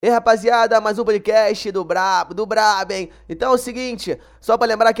E rapaziada, mais um podcast do Brabo, hein? Então é o seguinte, só pra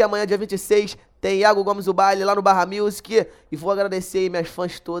lembrar que amanhã, dia 26, tem Yago Gomes o baile lá no Barra Music. E vou agradecer aí minhas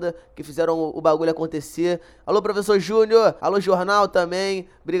fãs todas que fizeram o bagulho acontecer. Alô, professor Júnior, alô, jornal também.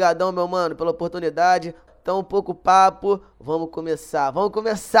 Brigadão, meu mano, pela oportunidade. Então, um pouco papo, vamos começar,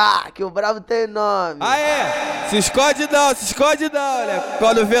 que o Brabo tem nome. Aê, se esconde não, né?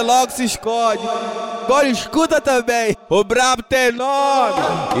 Quando vê logo se esconde. Agora escuta também, o Brabo tem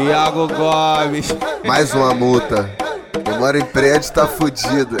nome. Yago Gomes. Mais uma multa. Quem mora em prédio tá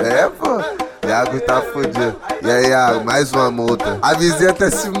fudido. É, pô. Yago tá fudido. E aí, Yago, mais uma multa. A vizinha até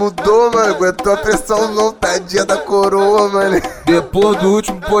se mudou, mano. Aguentou a pressão não, tadinha da coroa, mano. Depois do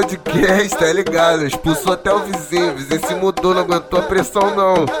último podcast, tá ligado? Expulsou até o vizinho. O vizinho se mudou, não aguentou a pressão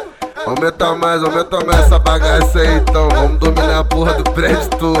não. Aumenta mais essa bagaça aí então. Vamos dominar a porra do prédio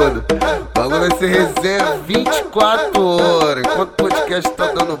todo. O bagulho vai ser resenha 24 horas. Enquanto o podcast tá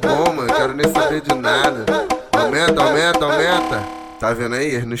dando bom, mano, quero nem saber de nada. Aumenta. Tá vendo aí?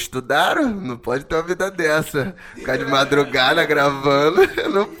 Eles não estudaram? Não pode ter uma vida dessa. Ficar de madrugada gravando.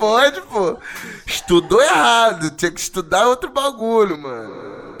 Não pode, pô. Estudou errado. Tinha que estudar outro bagulho, mano.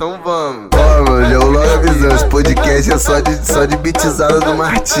 Então vamos. Ó, mano, já vou logo avisando. Esse podcast é só de beatizada do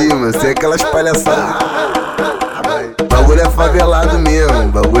Martim, mano. Sem aquelas palhaçadas. O bagulho é favelado mesmo. O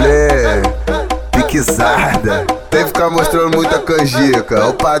bagulho é piquezada. Tem que ficar mostrando muita canjica. É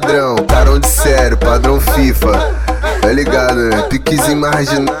o padrão. Carão de sério. Padrão FIFA. Tá ligado, né? Piquezinho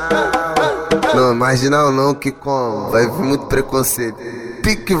marginal. Não, marginal não, que como? Vai vir muito preconceito.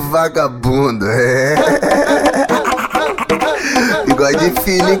 Pique vagabundo, é. Bigode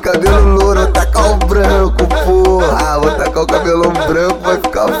fininho, cabelo louro, vou tacar o branco, porra. Vou tacar o cabelão branco, vai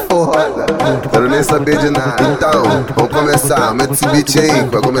ficar foda. Quero nem saber de nada. Então, vamos começar, aumenta esse beat aí, que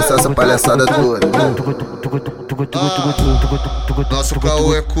vai começar essa palhaçada toda. Nosso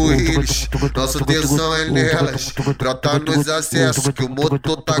caô é com eles, nosso tesão é nelas. Trata nos acessos que o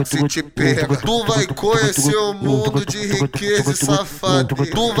mototáxi te pega. Tu vai conhecer o mundo de riqueza e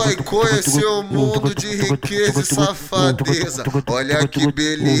safadeza. Tu vai conhecer o mundo de riqueza e safadeza. Olha que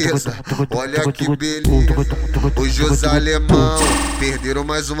beleza, olha que beleza. Hoje os alemão perderam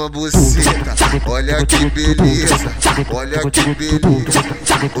mais uma buceta. Olha que beleza, olha que beleza.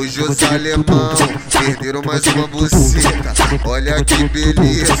 Hoje os alemão perderam mais uma buceta. Olha que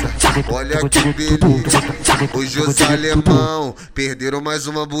beleza, olha que beleza. Hoje os alemão perderam mais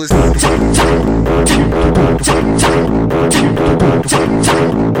uma buceta.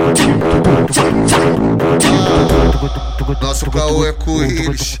 Nosso caô é com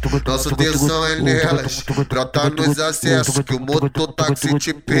eles, nosso tesão é nelas. Trata nos acessos que o mototáxi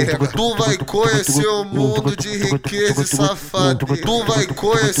te pega. Tu vai conhecer o mundo de riqueza e safadeza. Tu vai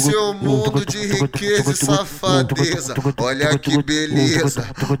conhecer o mundo de riqueza e safadeza. Olha que beleza,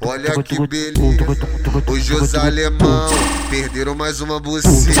 olha que beleza. Hoje os alemão perderam mais uma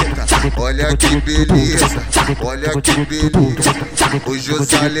buceta. Olha que beleza, olha que beleza. Hoje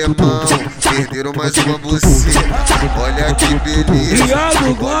os alemão perderam mais uma buceta. Olha que beleza.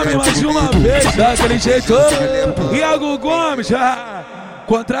 Yago Gomes mais uma vez, daquele jeito. Yago Gomes,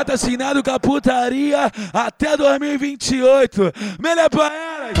 contrato assinado com a putaria até 2028. Melhor pra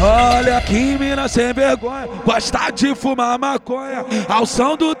elas. Olha que mina sem vergonha, gosta de fumar maconha. Ao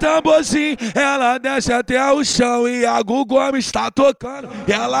som do tamborzinho, ela desce até o chão. E Yago Gomes tá tocando,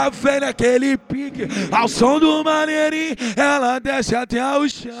 ela vem naquele pique. Ao som do maneirinho, ela desce até o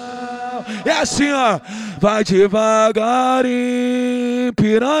chão. É assim, ó. Vai devagarinho,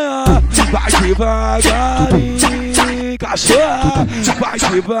 piranha. Vai devagarinho, cachorra. Vai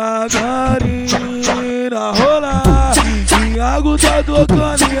devagarinho na rola. Yago tá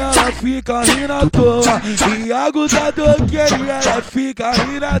tocando e ela fica rindo à toa. Yago tá tocando e ela fica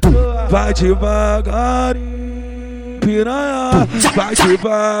rindo à toa. Vai devagarinho, piranha. Vai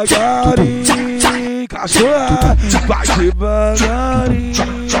devagarinho, cachorra. Vai devagarinho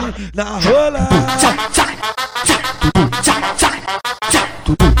na rola.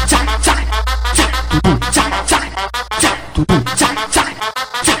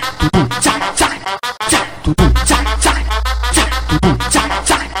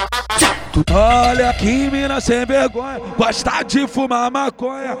 Olha que mina sem vergonha, gosta de fumar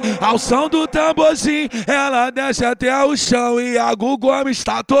maconha. Ao som do tamborzinho, ela desce até o chão. E Yago Gomes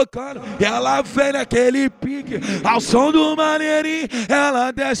tá tocando, ela vem naquele pique. Ao som do maneirinho,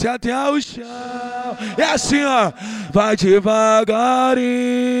 ela desce até o chão. É assim, ó. Vai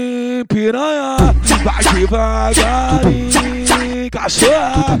devagarinho, piranha. Vai devagarinho,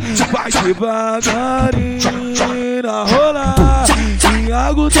 cachorra, vai devagarinho na rola.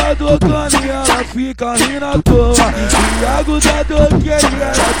 Yago tá tocando e ela fica rindo à toa. Yago tá tocando e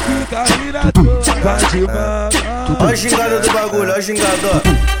ela fica rindo à toa. Vai devagar. Ó a gingada do bagulho, ó a gingada, ó.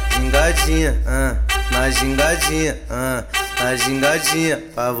 Gingadinha, na gingadinha, na gingadinha,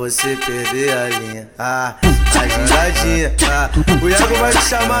 pra você perder a linha. Na gingadinha, o Yago vai te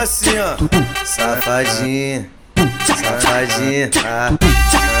chamar assim, ó. Safadinha, safadinha,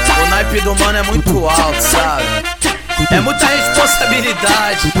 O naipe do mano é muito alto, sabe? É muita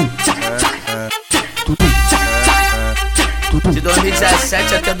responsabilidade. De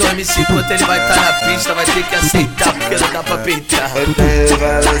 2017 até 2050 ele vai estar na pista, vai ter que aceitar porque não dá pra peitar. Eu tenho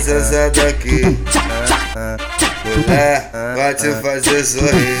várias essa daqui. Mulher, vai te fazer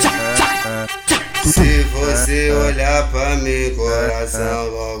sorrir. Se você olhar pra mim, coração,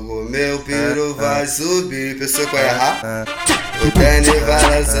 logo meu piro vai subir. Pensou que eu ia errar? Eu tenho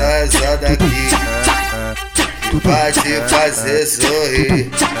várias essa daqui. Vai te fazer sorrir.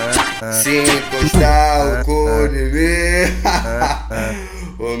 Se encostar o cu em mim,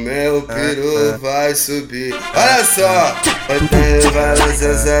 o meu peru vai subir. Olha só, eu tenho várias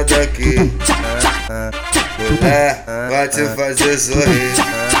essa daqui. Mulher, vai te fazer sorrir.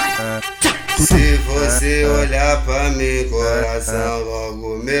 Se você olhar pra mim, coração,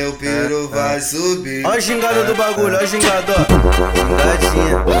 logo meu piro vai subir. Ó a gingada do bagulho, ó a gingada, ó.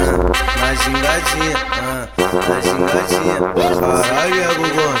 Gingadinha, na gingadinha, na gingadinha. Caralho, Yago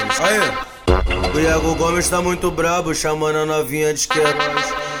Gomes. Aí, o Yago Gomes tá muito brabo, chamando a novinha de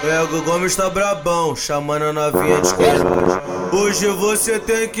Queiroz. O Yago Gomes tá brabão, chamando a novinha de Queiroz. Hoje você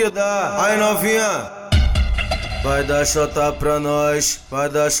tem que dar. Aí, novinha. Vai dar xota pra nós, vai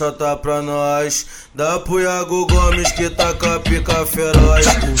dar xota pra nós. Dá pro Yago Gomes que tá com a pica feroz.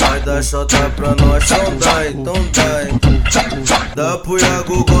 Vai dar xota pra nós, então dá, então dá. Dá pro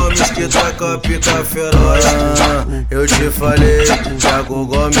Yago Gomes que tá com a pica feroz. Eu te falei, Yago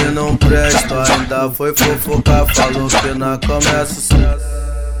Gomes não presta. Ainda foi fofocar, falou que na cama é sucesso.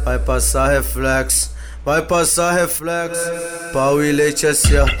 Vai passar reflexo. Vai passar reflexo, pau e leite é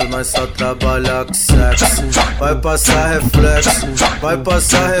certo, nós só trabalhar com sexo. Vai passar reflexo, vai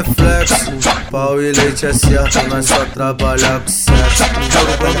passar reflexo, pau e leite é certo, nós só trabalhar com sexo.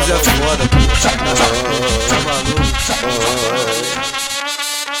 Yago Gomes é foda, pô. Tá maluco?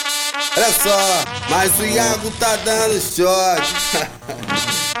 Olha só, mas o Yago tá dando choque.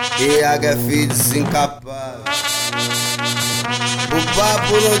 Yago é filho desencapado. O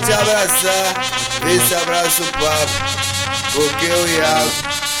papo não te abraçar, vê se abraça o papo. Porque o Yago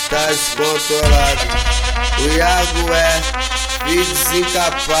tá descontrolado. O Yago é filho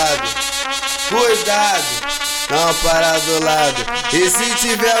desencapado. Cuidado, não para do lado. E se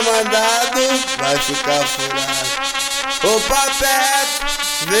tiver mandado, vai ficar furado. O papo é reto,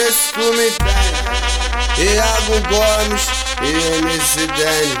 vê se tu me entende. Yago Gomes e MC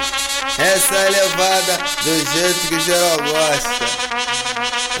Dani. Essa é levada do jeito que geral gosta.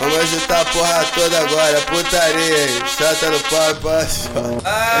 Vamos agitar a porra toda agora, putaria aí. Chata no pau e paixão.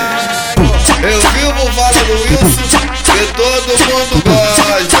 Eu vivo falando isso que todo mundo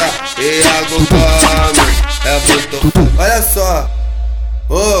gosta. Yago Gomes é muito foda. Olha só,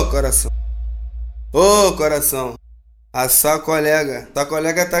 ô coração, ô coração. A sua colega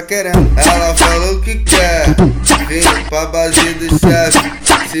tá querendo. Ela falou que quer vir pra base do chefe.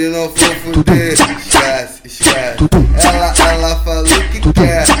 Se não for fuder, esquece, esquece. Ela falou que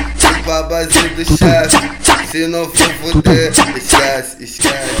quer vir pra base do chefe. Se não for fuder, esquece,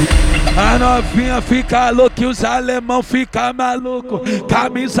 esquece. A novinha fica louca e os alemão fica maluco.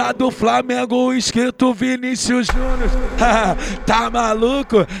 Camisa do Flamengo escrito Vinícius Júnior. Tá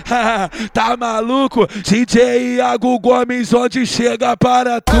maluco? Tá maluco? DJ Yago Gomes onde chega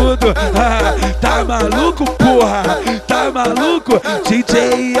para tudo. Tá maluco, porra? Tá maluco?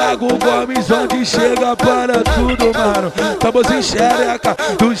 DJ Yago Gomes onde chega para tudo, mano. Tamo em xereca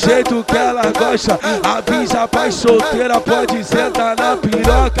do jeito que ela gosta. Avisa a paz solteira, pode sentar na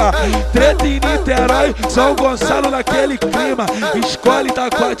piroca. Treta em Niterói, São Gonçalo naquele clima. Escolhe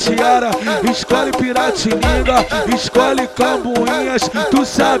Taquatiara, escolhe Piratininga, escolhe Cambuinhas. Tu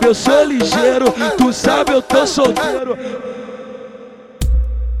sabe eu sou ligeiro, tu sabe eu tô solteiro.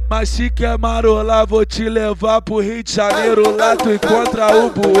 Mas se quer marolar, vou te levar pro Rio de Janeiro. Lá tu encontra o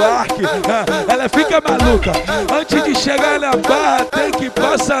Buarque. Ela fica maluca. Antes de chegar na Barra, tem que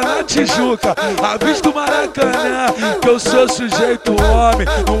passar na Tijuca. Avista o Maracanã, que eu sou sujeito homem.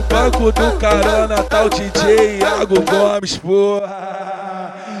 No banco do carona tá o DJ Yago Gomes,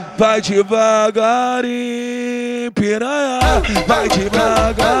 porra. Vai devagarinho, piranha. Vai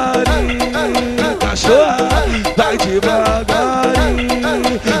devagarinho, cachorra. Vai devagarinho.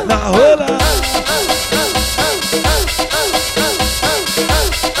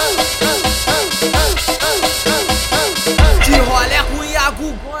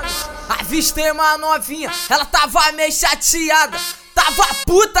 Gomes. Avistei uma novinha, ela tava meio chateada, tava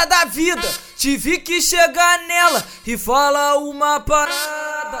puta da vida. Tive que chegar nela e falar uma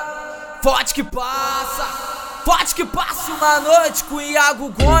parada. Forte que passa uma noite com o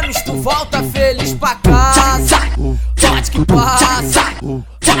Yago Gomes, tu volta feliz pra casa. Forte que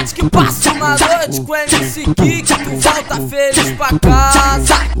passa uma noite com o MC Kik, tu volta feliz pra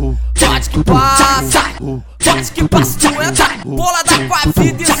casa. Forte que passa, tu entra bolada com a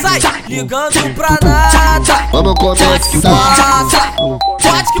vida e sai ligando pra nada. Vamos começar. Forte que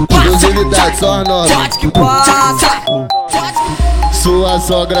passa, exclusividade só nova. forte que passa. Sua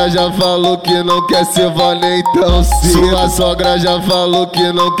sogra já falou que não quer ser vó nem tão cedo. Sua sogra já falou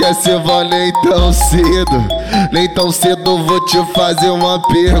que não quer ser vó nem tão cedo. Nem tão cedo vou te fazer uma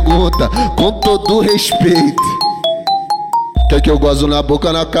pergunta, com todo respeito. Quer que eu gozo na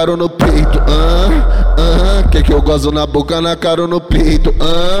boca, na cara ou no peito? Quer que eu gozo na boca, na cara ou no peito?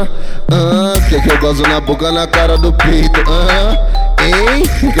 Quer que eu gozo na boca, na cara do peito? Hein?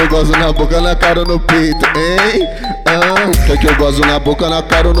 Quer que eu gozo na boca, na cara ou no peito? Hein? Quer que eu gozo na boca, na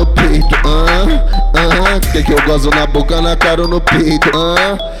cara ou no peito? Quer que eu gozo na boca, na cara ou no peito?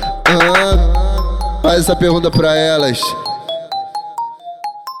 Faz essa pergunta pra elas,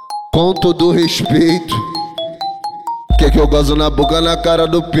 com todo respeito. Quer que eu gozo na boca, na cara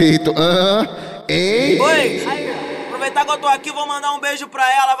do peito? Hein? Oi, aí, aproveitar que eu tô aqui, vou mandar um beijo pra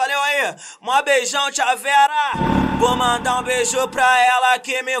ela, valeu aí? Um beijão, tia Vera. Vou mandar um beijo pra ela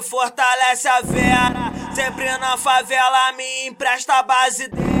que me fortalece a Vera. Sempre na favela me empresta a base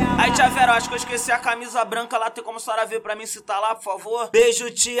dela. Aí, tia Vera, eu acho que eu esqueci a camisa branca lá, tem como a senhora ver pra mim citar lá, por favor? Beijo,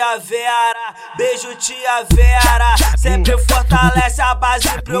 tia Vera, beijo, tia Vera. Sempre fortalece a base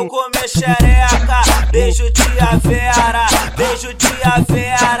pra eu comer xereca. Beijo, tia Vera, beijo, tia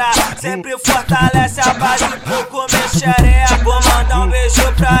Vera. Sempre fortalece a base pra eu comer xereca. Vou mandar um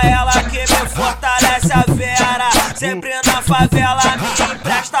beijo pra ela que me fortalece a Vera. Sempre na favela me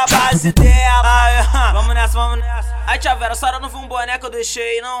empresta a base dela. Vamos nessa, vamos nessa. Aí, tia Vera, a senhora não viu um boné que eu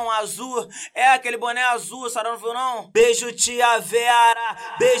deixei, não? Azul. É aquele boné azul, a senhora não viu, não? Beijo, tia Vera.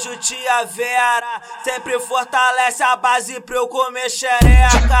 Beijo, tia Vera. Sempre fortalece a base pra eu comer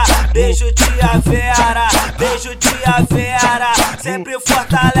xereca. Beijo, tia Vera. Beijo, tia Vera. Sempre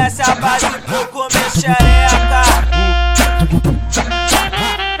fortalece a base pra eu comer xereca.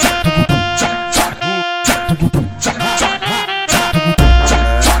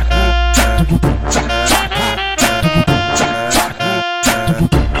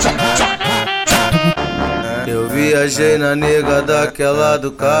 Viajei na nega daquela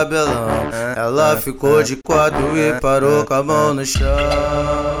do cabelão. Ela ficou de quatro e parou com a mão no chão.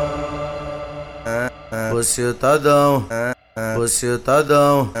 Você tá dão, você tá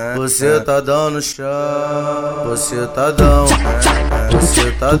dão, você tá dão no chão. Você tá dão,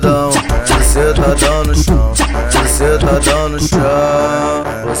 você tá dão, você tá dão no chão. Você tá dão no chão.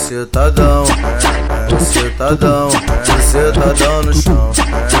 Você tá dão, você tá dão, você tá dão no chão.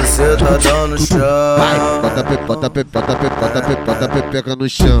 Você tá dão no chão. Bota pepeca no chão. Bota pepeca no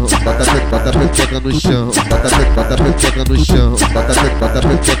chão. Bota pepeca no chão. Bota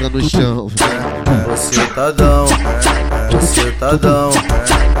pepeca no chão. Você tá dão, você tá dão,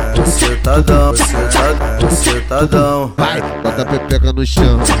 você tá dão, você tá dão. Vai, bota pepeca no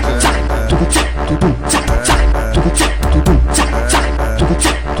chão.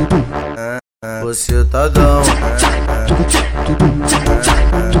 Você tá dão.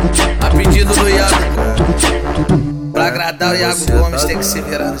 A pedido do Yago, pra agradar o Yago Gomes tem que se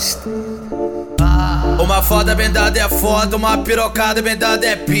virar no estado. Uma foda bem dada é foda, uma pirocada bem dada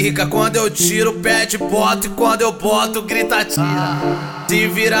é pica. Quando eu tiro, pede boto, e quando eu boto, grita tira. Se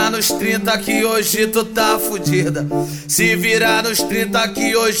virar nos 30 que hoje tu tá fudida. Se virar nos 30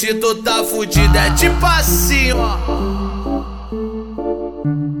 que hoje tu tá fudida. É tipo assim, ó.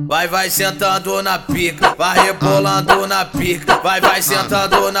 Vai sentando na pica, vai rebolando na pica. Vai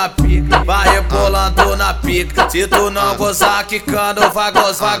sentando na pica, vai rebolando na pica. Se tu não gozar quicando, vai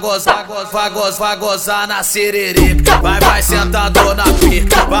gozar na siririca. Vai sentando na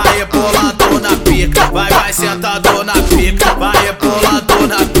pica, vai rebolando na pica. Vai sentando na pica, vai rebolando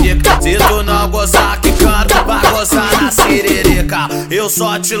na pica. Se tu não gozar quicando, vai gozar na siririca. Eu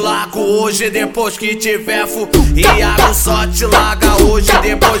só te largo hoje depois que tiver Yago só te larga hoje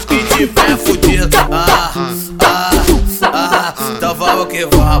depois que tiver fudido. Então vamos que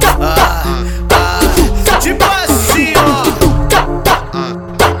vamos. Tipo assim, ó.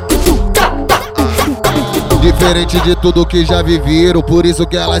 Diferente de tudo que já viveram, por isso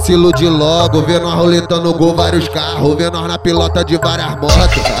que ela se ilude logo. Vê nós roletando gol, vários carros, vê nós na pilota de várias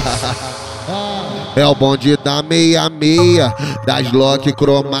motos. É o bonde da meia-meia, das lock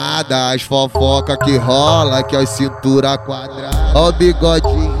cromadas, as fofoca que rola, que é os cintura quadrada. Ó o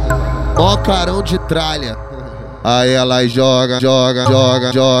bigodinho, mó carão de tralha. Aí ela joga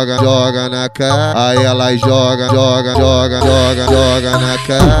na cara. Aí ela joga na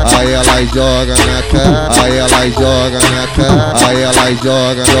cara. Aí ela joga na cara. Aí ela joga na cara. Aí ela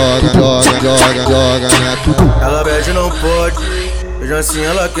joga na cara. Ela pede não pode. Hoje assim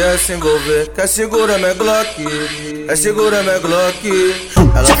ela quer se envolver, quer segurar minha Glock, quer segurar minha Glock.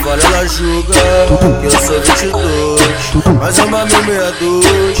 Ela fala, ela julga que eu sou 22, mas ama meu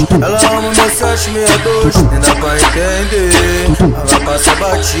 62. Ela ama meu 762, nem dá pra entender. Ela passa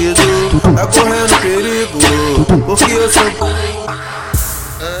batido, tá correndo perigo, porque eu sou...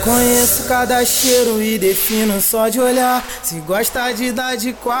 Conheço cada cheiro e defino só de olhar se gosta de dar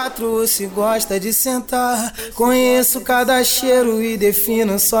de 4 ou se gosta de sentar. Conheço cada cheiro e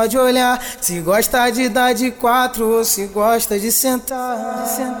defino só de olhar se gosta de dar de 4 ou se gosta de sentar.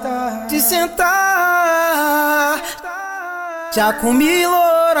 De sentar. Já comi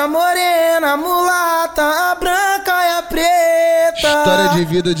loura, morena, mulata, a branca e a preta. História de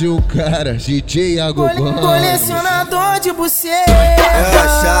vida de um cara, DJ Yago Gomes. Colecionador de buceta.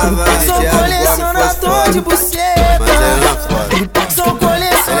 Sou Yago colecionador de buceta. Sou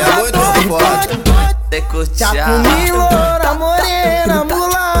colecionador de buceta. Já comi loura, morena,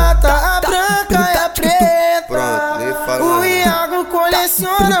 mulata, a branca e a preta. O Yago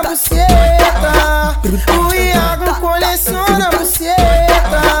coleciona buceta. O Yago coleciona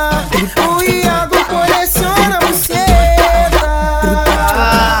buceta. O Yago coleciona buceta.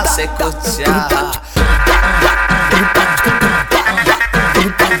 Sei curtir.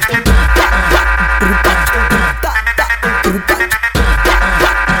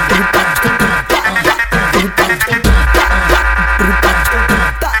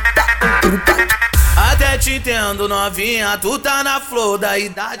 Até te entendo, novinha, tu tá na flor da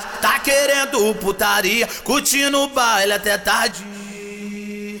idade, tá querendo putaria, curtindo o baile até tarde.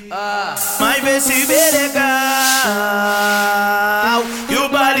 Mas vê se vê legal, e o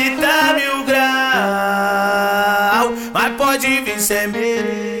baile tá 1000 grau. Mas pode vir sem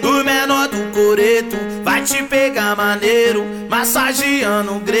medo, do menor do coreto, vai te pegar maneiro,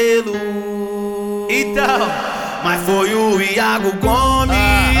 massageando o grelo. Então, mas foi o Yago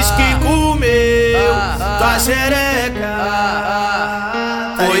Gomes que comeu tua xereca.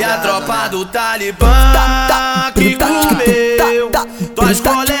 Foi a tropa do Talibã que comeu tuas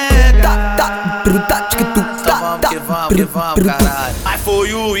colegas. Então vamos que vamos, caralho. Mas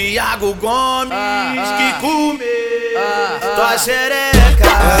foi o Yago Gomes que comeu tua xereca.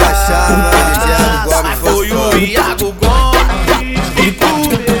 Mas foi o Yago Gomes que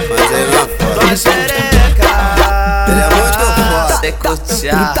comeu tua xereca. Ele é muito foda, Sei curtir.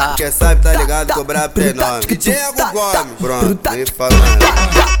 quem sabe tá ligado, cobrar prenome. Yago Gomes, pronto, nem fala nada.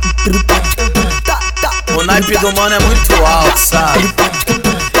 O naipe do mano é muito alto, sabe?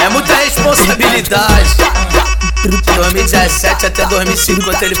 É muita responsabilidade. De 2017 até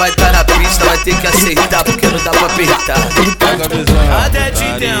 2050 ele vai estar na pista, vai ter que aceitar porque não dá pra apertar. Até te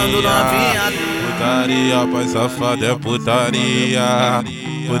entendo, novinha. Putaria, pai safado é putaria.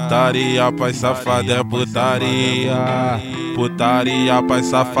 Putaria, pai safado é putaria. Putaria, pai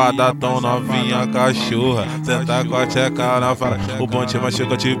safada, tão novinha cachorra. Senta com a tcheca na vara. O bonde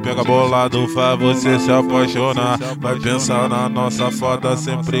machuca, te pega bolado, faz você se apaixonar. Vai pensar na nossa foda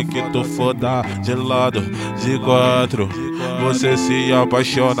sempre que tu for dar de lado, de 4. Você se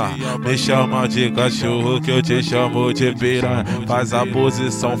apaixona, me chama de cachorro que eu te chamo de piranha. Faz a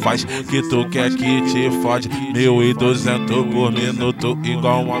posição, faz que tu quer que te fode. 1200 por minuto,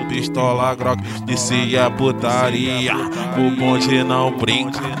 igual uma pistola Glock. E se é putaria, o bonde não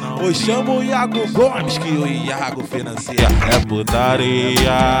brinca. Eu chamo o Yago Gomes que o Yago financia. É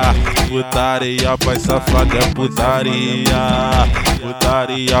putaria, putaria, pai safado é putaria.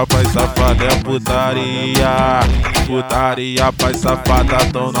 Putaria, pai safado é putaria. Putaria, pai safada,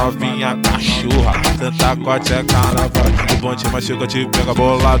 tão novinha cachorra. Senta com a tcheca na vara. O bonde machuca, te pega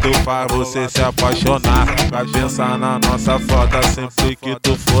bolado, faz você se apaixonar. Vai pensar na nossa foda sempre que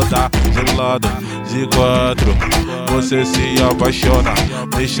tu for dar de lado, de 4. Você se apaixona,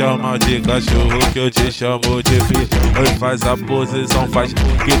 me chama de cachorro que eu te chamo de bicho. Faz a posição, faz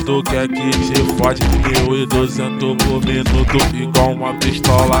que tu quer que te fode. 1200 por minuto, igual uma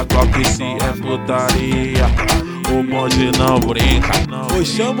pistola Glock. Se é putaria, o bonde não brinca. Eu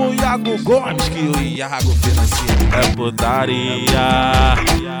chamo o Yago Gomes que o Yago financia. É putaria,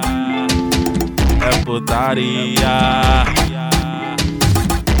 é putaria,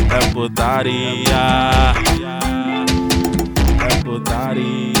 é putaria, é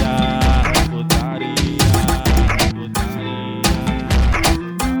putaria, é putaria.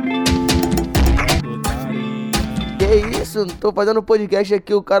 isso? Tô fazendo podcast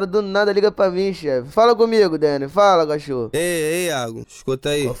aqui, o cara do nada liga pra mim, chefe. Fala comigo, Dani. Fala, cachorro. Ei, Yago, escuta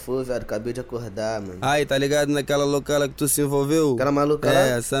aí. Qual foi, velho? Acabei de acordar, mano. Aí, tá ligado naquela louca lá que tu se envolveu? Aquela maluca lá?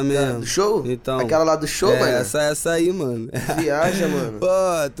 É, essa mesmo. Do show? Então. Aquela lá do show, mano? Essa aí, mano. Viaja, mano. Pô,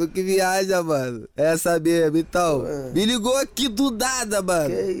 tu que viaja, mano. Essa mesmo, então. Me ligou aqui do nada, mano.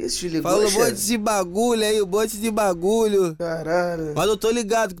 Que isso, te ligou, Falou um chefe? monte de bagulho aí, um monte de bagulho. Caralho. Mas eu tô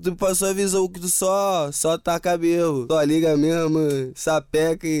ligado que tu passou a visão que tu só taca mesmo. Só liga mesmo,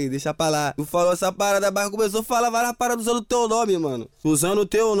 sapeca e deixa pra lá. Tu falou essa parada, mas começou a falar várias paradas usando o teu nome, mano. Usando o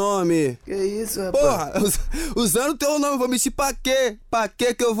teu nome. Que isso, rapaz? Porra, usando o teu nome, vou mentir pra quê? Pra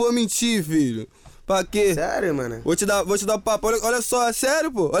quê que eu vou mentir, filho? Pra quê? Sério, mano? Vou te dar papo. Olha só, é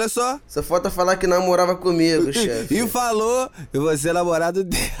sério, pô. Olha só. Só falta falar que namorava comigo, chefe. E falou, eu vou ser namorado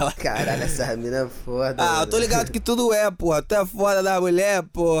dela. Caralho, essa mina é foda. Ah, mano. eu tô ligado que tudo é, porra. Tu é foda da mulher,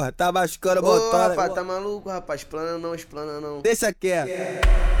 porra. Tá machucando, botando. Rapaz, tá maluco, rapaz? Explana não. Deixa quieto.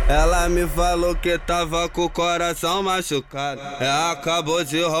 Ela me falou que tava com o coração machucado. Acabou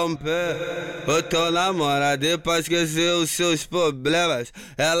de romper o teu namorado e pra esquecer os seus problemas.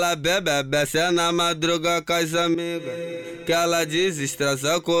 Ela bebe na madruga com as amigas. Que ela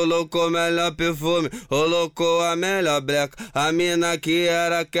desestressa, colocou o melhor perfume, colocou a melhor breca. A mina que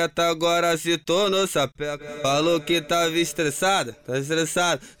era quieta agora se tornou sapeca. Falou que tava estressada,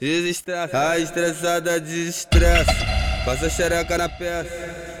 desestressa. Tá estressada, desestressa. Passa xereca na peça,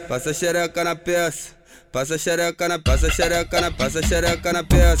 passa xereca na peça. Passa xereca na peça, passa xereca na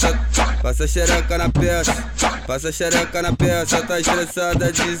peça, passa xereca na peça, passa xereca na peça, tá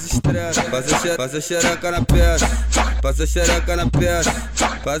estressada, desestressa. Passa xereca na peça, passa xereca na peça,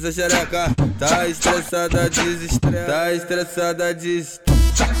 passa xereca, tá estressada, desestressa, tá estressada, desestressa.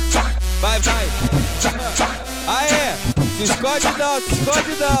 Vai. Aê, se esconde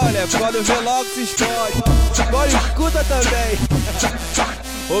não, né? Quando vê logo se esconde. Agora escuta também.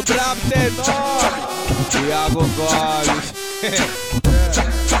 O brabo tem nome, Yago Gomes.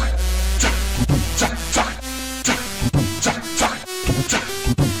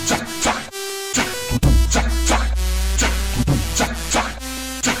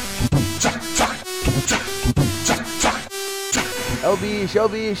 É o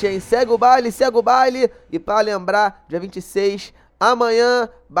bicho, hein? Segue o baile. E pra lembrar, dia 26, amanhã,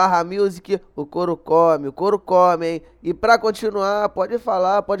 Barra Music, o couro come, hein? E pra continuar, pode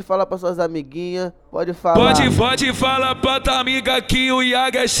falar pra suas amiguinhas, pode falar. Pode falar pra tua amiga que o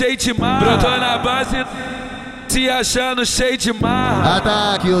Yago é cheio de mar. Brotou na base, se achando cheio de mar.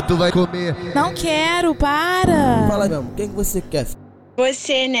 Ataque, tu vai comer. Não quero, para. Fala mesmo, quem que você quer?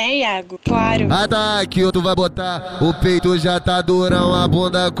 Você, né, Yago? Claro. Ataque, tu vai botar. O peito já tá durão, a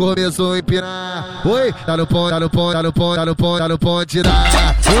bunda começou a empinar. Oi, tá no ponte da. Oi, tá no ponte da.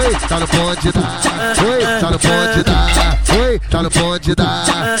 Oi, tá no ponte da. Oi, tá no ponte da.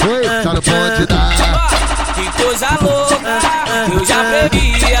 Oi, tá no ponte da. Que coisa louca, eu já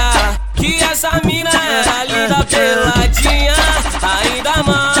previa que essa mina era linda peladinha, ainda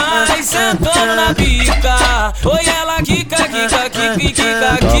mais sentando na bica. Oi, ela quica.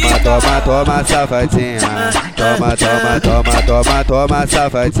 Toma, safadinha. Toma,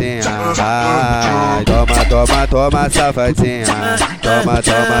 safadinha. Ai, toma, safadinha.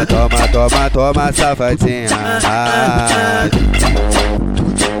 Toma, safadinha. Ai.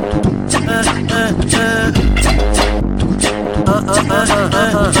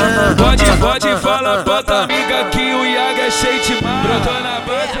 Pode falar pra tua amiga que o Yago é cheio de mar. Brotou na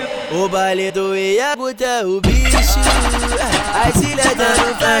base. O baile do Yago tá o bicho, as ilhas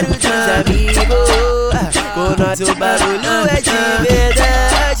dando vários dos amigos. Com nós o barulho é de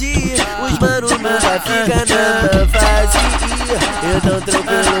verdade, os manos nunca ficam na fase. Então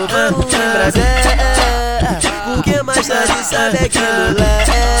tranquilo, vamos embrasar, porque mais tarde sabe aquilo lá.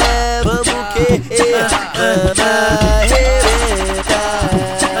 Vamos vamos arrebentar.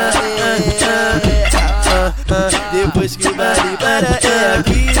 Depois que o baile para é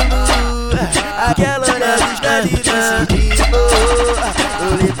aquilo, aquela olhada esclarecida.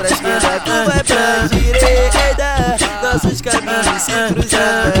 Olhei pra esquerda, tu vai pra direita, nossos caminhos se cruzam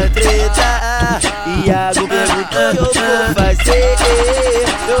na treta. Yago perguntou o que eu vou fazer,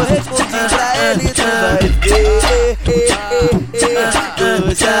 eu respondi pra ele, tu vai ver.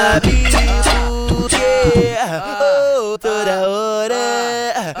 Tu sabe por quê? Oh, toda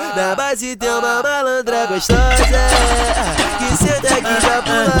hora na base tem uma malandra gostosa que senta aqui, já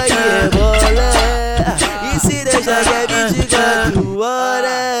pula e rebola, e se deixar que é 24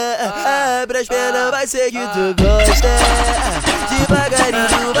 horas. Abre as pernas, vai ser que tu gosta.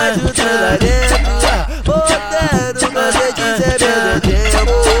 Devagarinho vai tudo lá dentro, botando no você dizer meu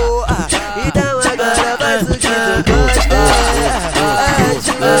tempo. Então agora faz o que tu gosta.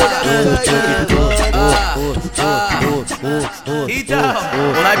 Então,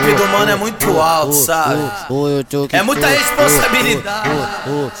 o naipe do mano é muito alto, sabe? É muita responsabilidade.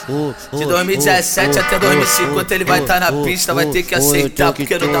 De 2017 até 2050 ele vai estar na pista, vai ter que aceitar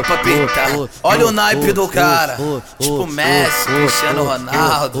porque não dá pra peitar. Olha o naipe do cara, tipo Messi, Cristiano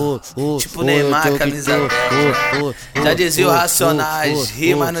Ronaldo, tipo Neymar, camisa 10. Já dizia o Racionais,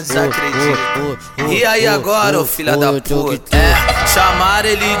 ri mas não desacredita. E aí agora, ô filha da puta? Chamaram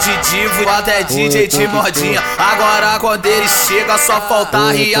ele de divo, até DJ de modinha. Agora quando ele chega só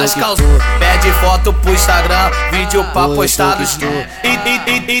falta rir as calças. Pede foto pro Instagram, vídeo pra postar nos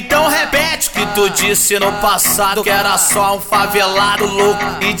Então repete o que tu disse no passado, que era só um favelado louco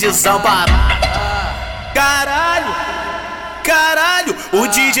e desamparado. Caralho, caralho, o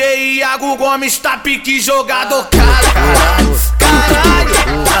DJ Yago Gomes tá pique jogador, caralho, caralho,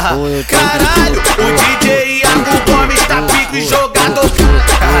 caralho, o DJ Yago Gomes tá pique jogador,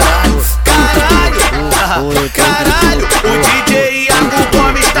 caralho, caralho, caralho, o DJ Yago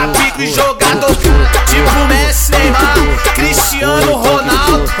Gomes tá pique jogador, tipo Messi, Neymar, Cristiano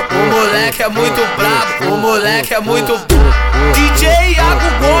Ronaldo. O moleque é muito brabo, o moleque é muito brabo. DJ Yago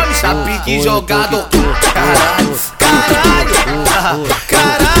Gomes tá pique jogador, caralho, caralho,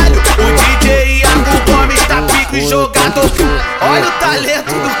 caralho, o DJ Yago Gomes tá pique jogador. Olha o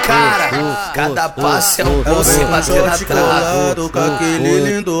talento do cara, cada passo é um gol sem bater na trave. Com aquele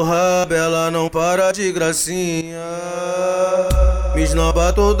lindo rabo, ela não para de gracinha. Me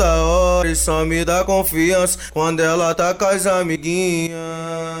esnoba toda hora e só me dá confiança quando ela tá com as amiguinhas.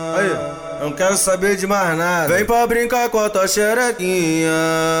 Aí, não quero saber de mais nada. Vem pra brincar com a tua xerequinha.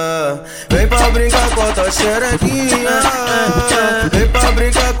 Vem pra brincar com a tua xerequinha. Vem pra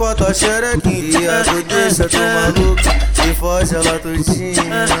brincar com a tua xerequinha. Tu deixa tu maluco e foge ela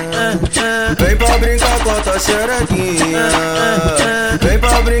tudinha. Vem pra brincar com a tua xerequinha. Vem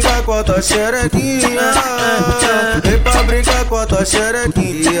pra brincar com a tua xerequinha. Vem pra brincar com a tua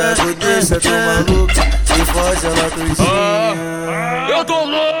xerequinha. Tu deixa tu maluco e foge ela tudinha. Eu tô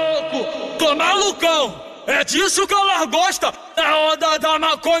louco, tô malucão. É disso que ela gosta. Na onda da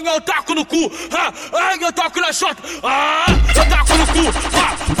maconha eu taco no cu. Ai, eu taco na shot. Eu taco no cu.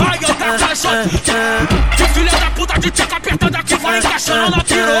 Ai, eu taco na shot. Que filha da puta de tcheca apertada que vai encaixando na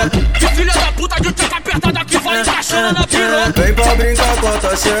piroca. Que filha da puta de tcheca apertada que vai encaixando na piroca. Vem pra brincar com a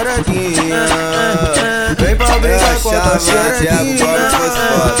tua xerequinha. Vem pra brincar com a tua xerequinha.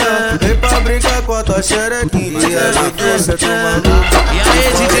 Vem pra brincar com a tua xerequinha. Deixa tu maluco. E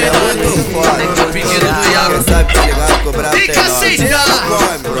aí, DJ Nando, tem que pedir do Yago. Tem que aceitar,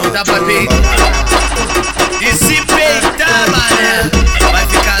 não dá pra peitar. E se peitar, mané, vai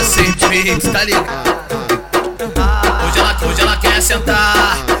ficar sem peito, tá ligado? Hoje ela quer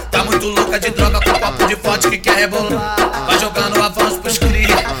sentar. Tá muito louca de droga com copo de forte que quer rebolar. Vai jogando avanço pros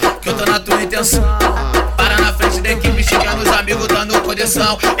cria, que eu tô na tua intenção. Para na frente da equipe, xingando os amigos, dando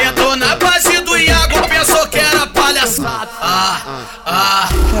condição. Entrou na base do Yago, pensou que era palhaçada.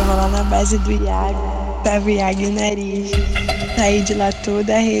 Tava lá na base do Yago, tava o Yago e o nariz. Saí de lá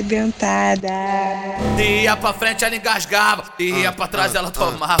toda arrebentada. Se ia pra frente ela engasgava, se ia pra trás ela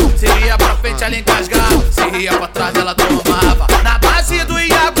tomava. Se ia pra frente ela engasgava, se ia pra trás ela tomava. Na base do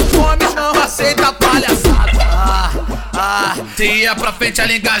Yago Gomes não aceita palhaçada. Se ia pra frente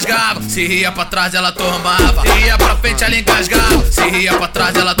ela engasgava, se ia pra trás ela tomava. Se ia pra frente ela engasgava, se ia pra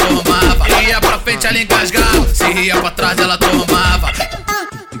trás ela tomava. Se ia pra frente ela engasgava, se ia pra trás ela tomava.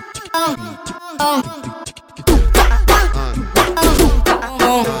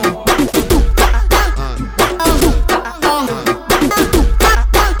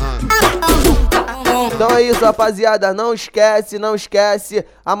 Então é isso, rapaziada. Não esquece, não esquece.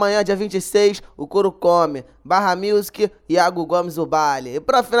 Amanhã, dia 26, o couro come. Barra Music, Yago Gomes, o baile. E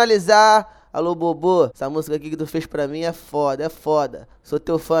pra finalizar, alô, Bobô. Essa música aqui que tu fez pra mim é foda, é foda. Sou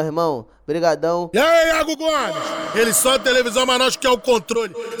teu fã, irmão. Brigadão. E aí, Yago Gomes? Ele só televisão, mas nós que é o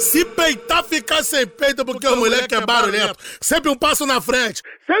controle. Se peitar, ficar sem peito, porque o moleque é barulhento. Sempre um passo na frente.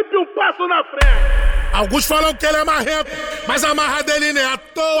 Sempre um passo na frente. Alguns falam que ele é marrento, mas a marra dele nem é à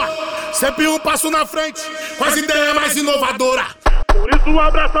toa. Sempre um passo na frente, com as ideias mais inovadoras. Por isso um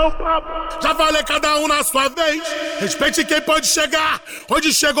abraço ao papo. Já falei cada um na sua vez. Respeite quem pode chegar,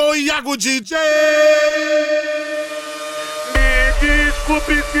 onde chegou o Yago DJ. Me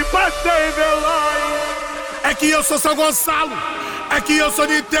desculpe se passei veloz. É que eu sou São Gonçalo, é que eu sou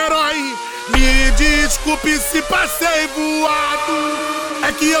Niterói. Me desculpe se passei voado.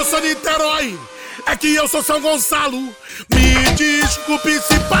 É que eu sou Niterói, é que eu sou São Gonçalo. Me desculpe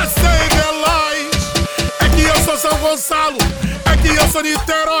se passei veloz. É que eu sou São Gonçalo, é que eu sou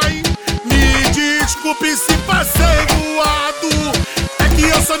Niterói. Me desculpe se passei voado. É que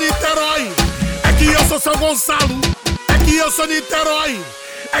eu sou Niterói. São Gonçalo. É que eu sou Niterói.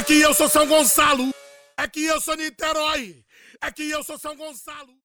 É que eu sou São Gonçalo. É que eu sou Niterói. É que eu sou São Gonçalo.